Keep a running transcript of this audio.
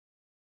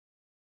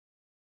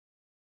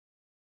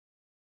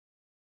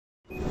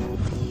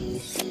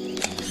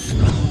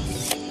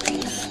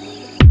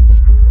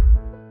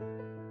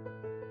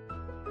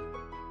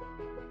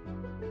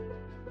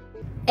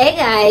Hey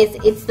guys,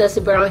 it's Dusty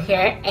Brown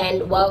here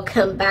and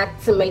welcome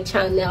back to my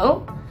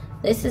channel.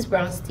 This is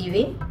Brown's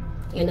TV.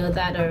 You know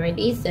that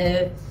already.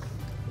 So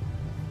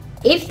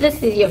if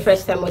this is your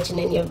first time watching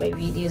any of my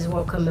videos,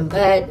 welcome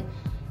aboard.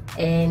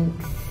 And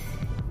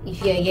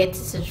if you're yet to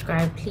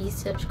subscribe, please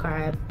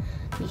subscribe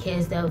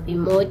because there will be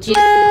more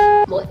juicy,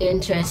 more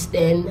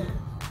interesting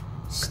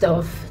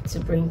stuff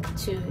to bring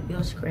to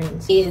your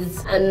screens.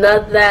 Is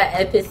another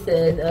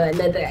episode or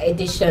another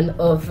edition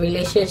of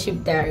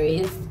Relationship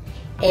Diaries.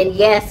 And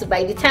yes,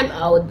 by the time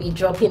I would be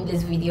dropping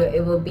this video,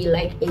 it will be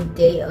like a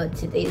day or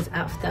 2 days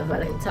after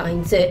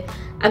Valentine's. So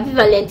happy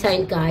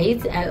Valentine,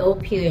 guys. I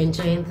hope you're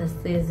enjoying the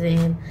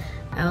season.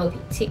 I hope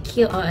you take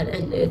you out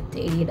on a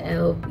date. I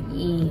hope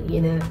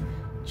you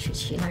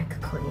treat you like a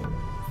queen.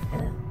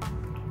 So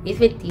if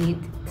it did,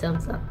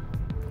 thumbs up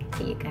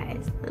to you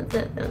guys. Thumbs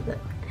up.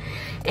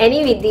 And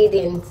if it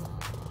didn't,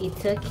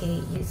 it's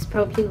okay. It's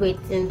probably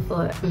waiting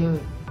for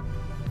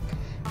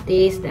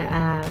days that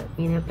are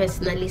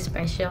personally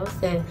special,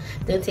 so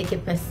don't take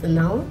it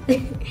personal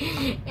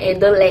and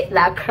don't let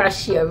that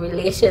crush your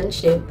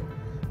relationship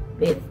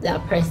with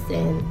that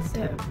person.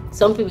 So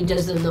some people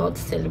just don't know how to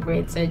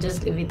celebrate, so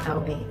just leave it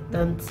that way.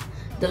 Don't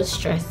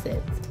stress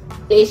it.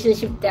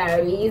 Relationship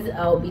diaries,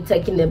 I'll be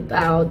talking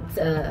about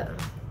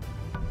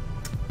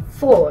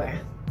four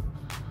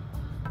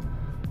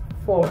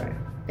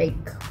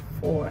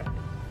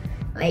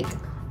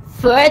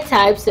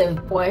types of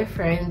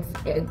boyfriends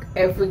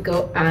every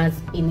girl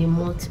has in a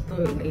multiple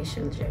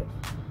relationship.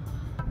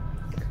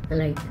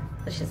 And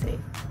let's just say,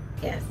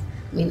 yes,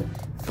 I mean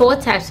 4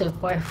 types of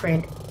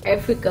boyfriend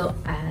every girl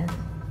has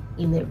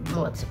in a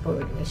multiple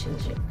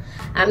relationship.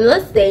 I'm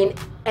not saying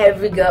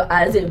every girl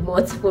has a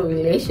multiple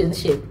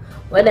relationship.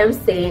 What I'm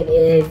saying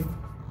is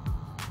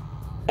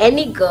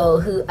any girl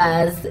who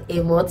has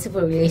a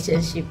multiple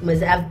relationship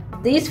must have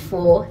these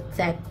 4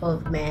 types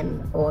of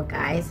men or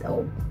guys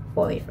or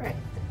boyfriends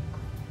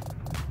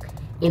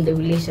in the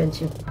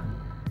relationship.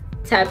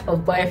 Type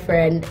of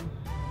boyfriend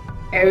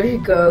every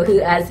girl who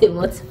has a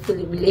multiple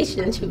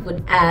relationship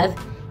would have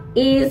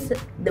is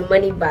the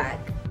money bag.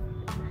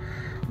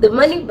 The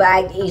money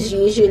bag is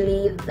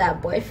usually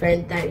that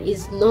boyfriend that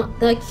is not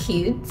that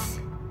cute,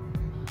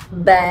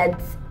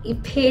 but he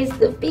pays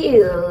the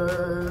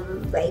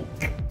bills.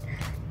 Like,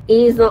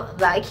 he's not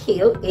that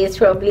cute. He's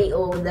probably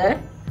older,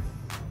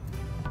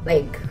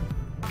 like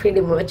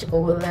pretty much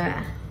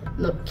older,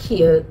 not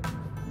cute,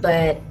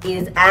 but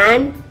is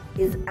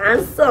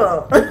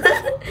handsome.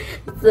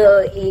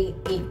 So he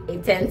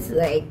tends to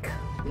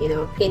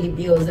pay the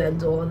bills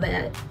and all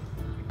that.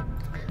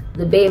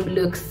 The babe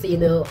looks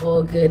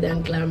all good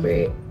and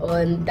glamour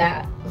on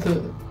that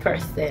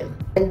person,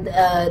 and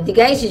the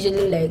guy is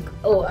usually like,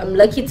 oh, I'm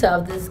lucky to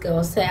have this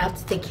girl, so I have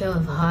to take care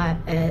of her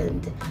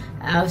and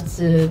I have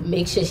to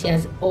make sure she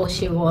has all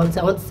she wants.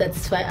 I want to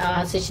satisfy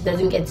her so she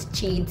doesn't get to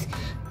cheat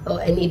or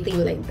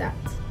anything like that.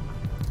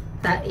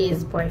 That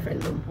is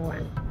boyfriend number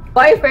 1.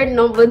 Boyfriend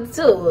number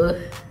 2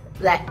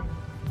 that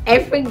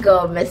every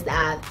girl must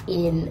have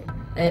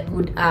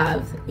would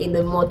have in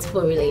a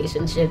multiple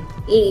relationship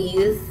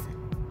is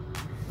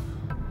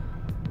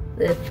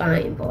the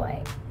fine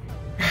boy.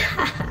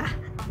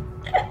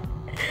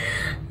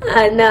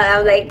 No,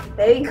 I'm like,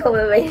 let me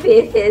cover my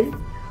faces.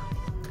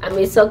 I'm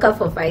a sucker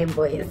for fine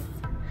boys.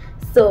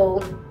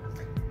 So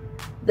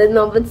the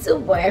number 2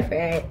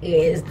 boyfriend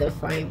is the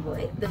fine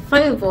boy. The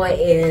fine boy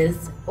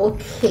is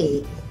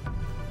okay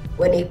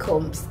when it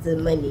comes to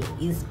money.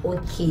 He's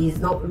okay. He's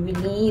not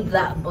really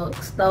that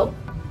boxed up.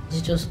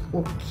 He's just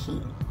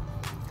okay.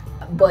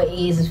 But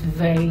he's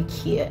very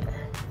cute.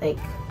 Like,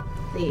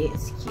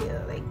 this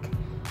cute. Like,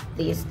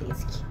 this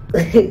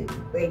cute.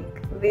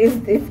 Like,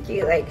 this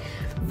cute. Like,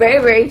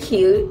 very, very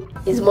cute.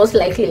 He's most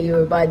likely a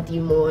Yoruba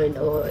demon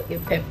or a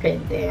pepper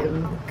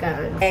them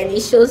kind. And he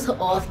shows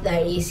off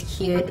that he's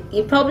cute.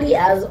 He probably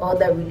has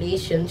other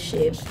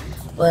relationships,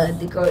 but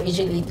the girl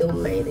usually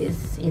don't mind.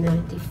 Is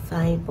the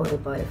fine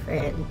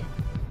boyfriend,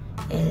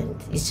 and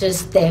it's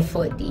just there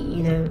for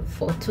the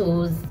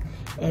photos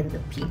and the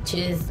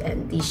pictures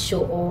and the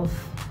show off.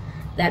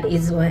 That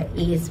is what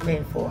he is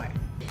meant for.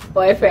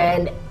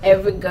 Boyfriend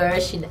every girl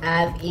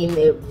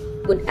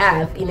would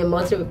have in a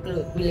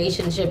multiple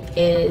relationship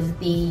is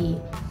the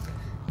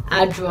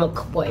hard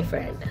rock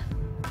boyfriend.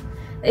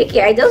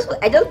 Okay, I just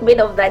made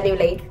up that name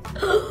like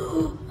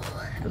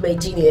I'm a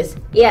genius.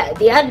 Yeah,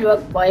 the hard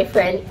rock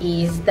boyfriend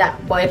is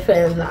that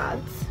boyfriend that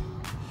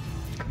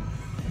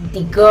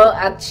the girl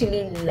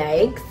actually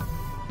likes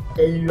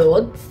a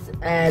lot,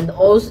 and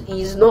also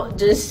he's not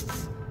just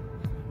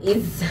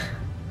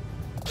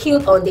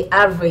cute on the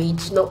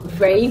average, not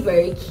very,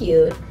 very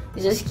cute.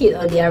 He's just cute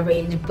on the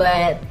average,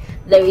 but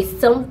there is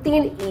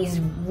something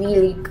he's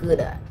really good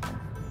at.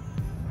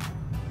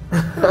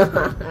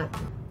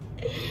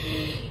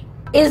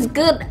 He's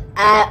good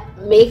at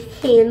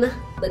making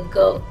the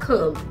girl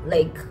come.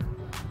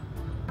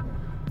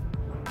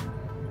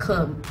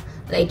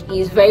 Like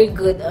he's very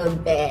good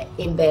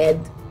in bed.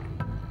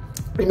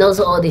 He knows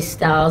all the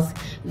styles,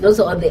 he knows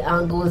all the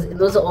angles, he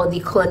knows all the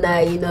corner,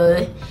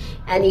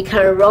 and he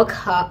can rock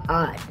her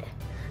hard.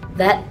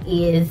 That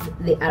is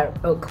the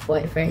artwork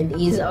boyfriend.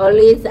 He's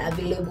always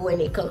available when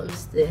it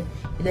comes to,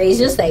 he's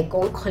just like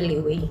one call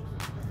away.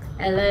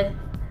 Hello,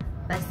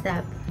 what's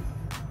up?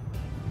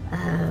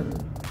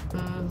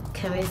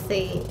 Can we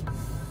say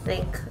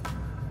like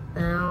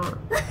now?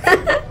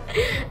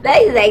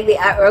 That is like the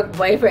artwork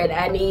boyfriend,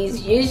 and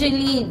he's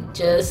usually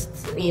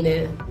just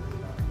there,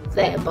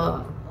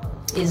 but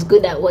he's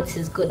good at what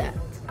he's good at,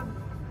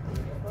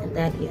 and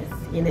that is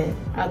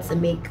how to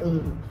make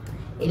a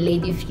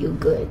lady feel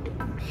good.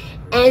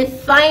 And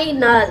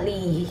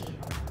finally,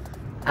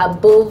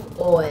 above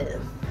all,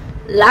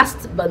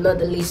 last but not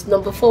the least,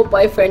 number 4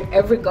 boyfriend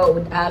every girl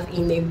would have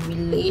in a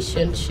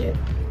relationship,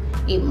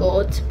 a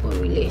multiple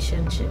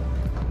relationship,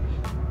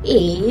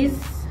 is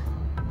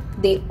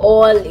the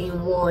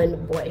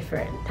all-in-one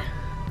boyfriend.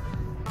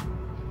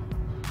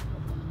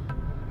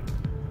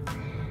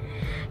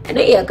 I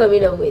know you're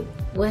coming up with,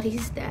 what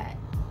is that?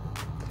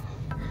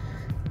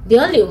 The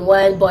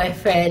all-in-one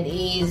boyfriend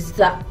is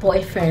that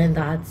boyfriend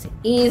that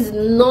is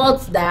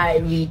not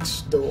that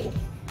rich though,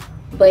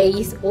 but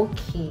he's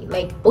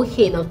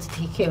okay enough to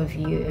take care of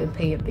you and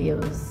pay your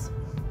bills.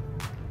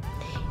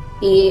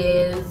 He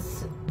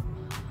is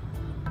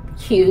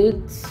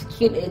cute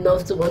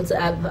enough to want to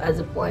have as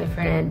a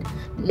boyfriend,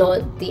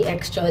 not the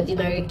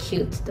extraordinary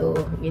cute though.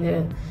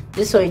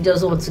 This one you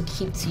just want to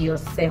keep to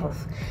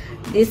yourself.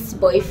 This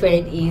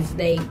boyfriend is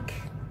like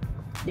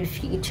the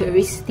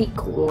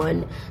futuristic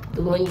one,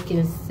 the one you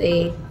can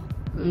say,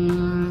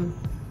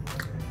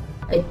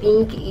 I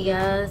think he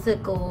has a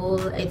goal,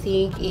 I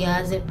think he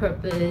has a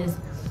purpose,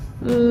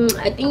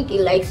 I think he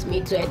likes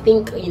me too, I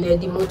think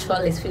the mutual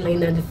is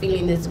feeling and the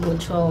feeling is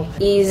mutual.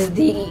 Is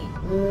the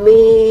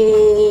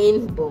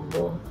main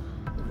bobo.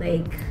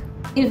 Like,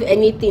 if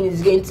anything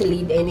is going to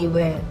lead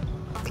anywhere,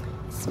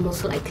 it's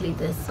most likely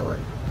this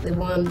one, the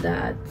one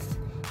that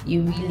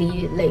you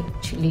really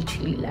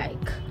truly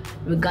like,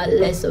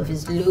 regardless of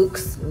his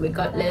looks,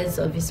 regardless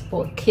of his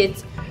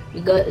pockets,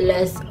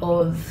 regardless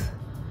of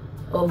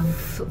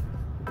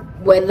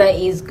whether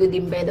he's good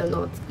in bed or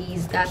not.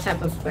 He's that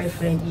type of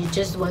boyfriend you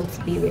just want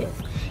to be with,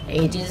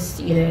 and you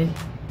just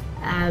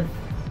have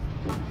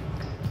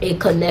a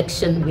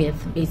connection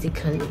with,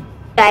 basically.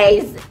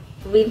 Guys,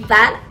 with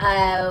that,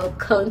 I'll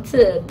come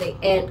to the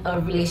end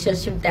of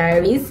Relationship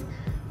Diaries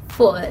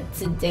for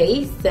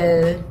today.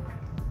 So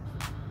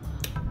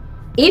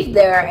if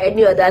there are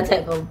any other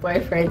type of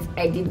boyfriends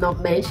I did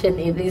not mention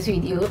in this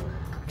video,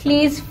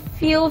 please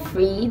feel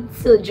free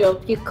to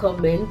drop your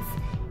comments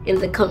in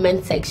the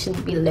comment section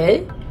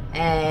below,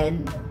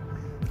 and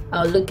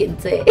I'll look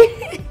into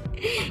it.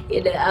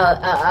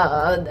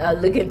 I'll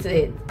look into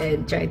it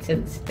and try to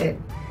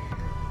understand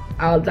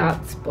how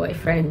that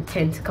boyfriend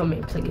tend to come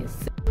in place.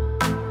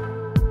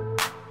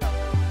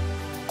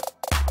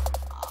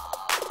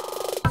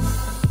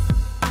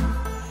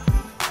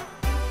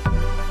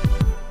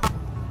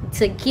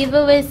 It's a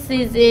giveaway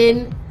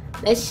season.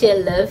 Let's share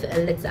love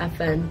and let's have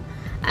fun.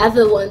 Have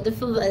a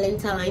wonderful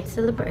Valentine's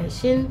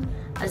celebration.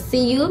 I'll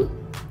see you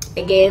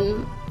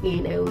again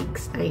in a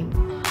week's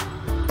time.